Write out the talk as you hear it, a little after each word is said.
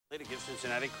To give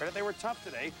Cincinnati credit, they were tough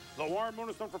today. Warren Moon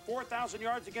is thrown for 4,000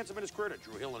 yards against him in his career.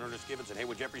 Drew Hill and Ernest Gibbons and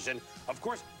Haywood Jefferson. Of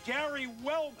course, Gary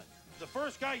Wellman, the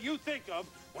first guy you think of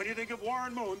when you think of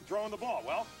Warren Moon throwing the ball.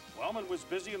 Well, Wellman was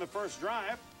busy in the first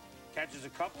drive. Catches a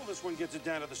couple. This one gets it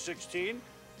down to the 16.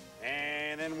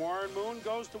 And then Warren Moon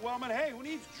goes to Wellman. Hey, who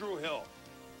needs Drew Hill?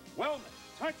 Wellman.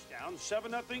 Touchdown,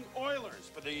 7-0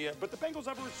 Oilers. But the Bengals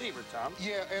have a receiver, Tom.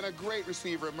 Yeah, and a great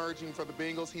receiver emerging for the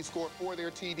Bengals. He scored 4 of their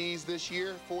TDs this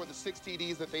year, 4 of the 6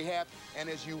 TDs that they have. And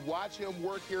as you watch him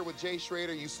work here with Jay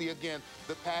Schrader, you see, again,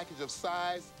 the package of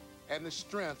size and the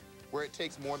strength where it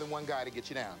takes more than one guy to get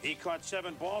you down. He caught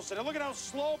 7 balls. And look at how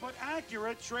slow but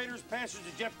accurate Schrader's passes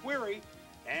to Jeff Query.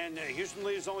 And Houston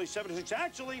leads only 7-6.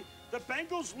 Actually, the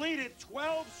Bengals lead it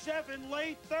 12-7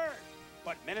 late third.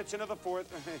 But minutes into the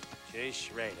fourth, Jay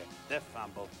Schrader, the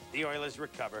fumble. The Oilers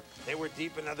recover. They were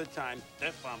deep another time. The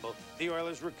fumble. The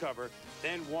Oilers recover.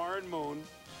 Then Warren Moon.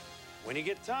 When you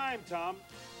get time, Tom.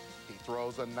 He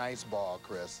throws a nice ball,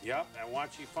 Chris. Yep, and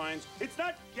watch he finds. It's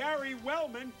not Gary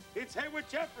Wellman. It's Haywood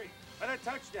Jeffrey and a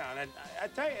touchdown. And I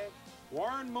tell you,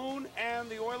 Warren Moon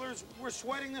and the Oilers were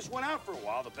sweating this one out for a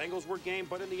while. The Bengals were game,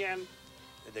 but in the end,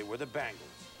 they were the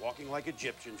Bengals, walking like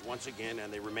Egyptians once again,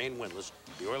 and they remain winless.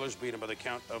 The Oilers beat them by the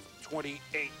count of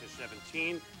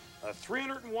 28-17,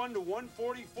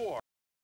 301-144.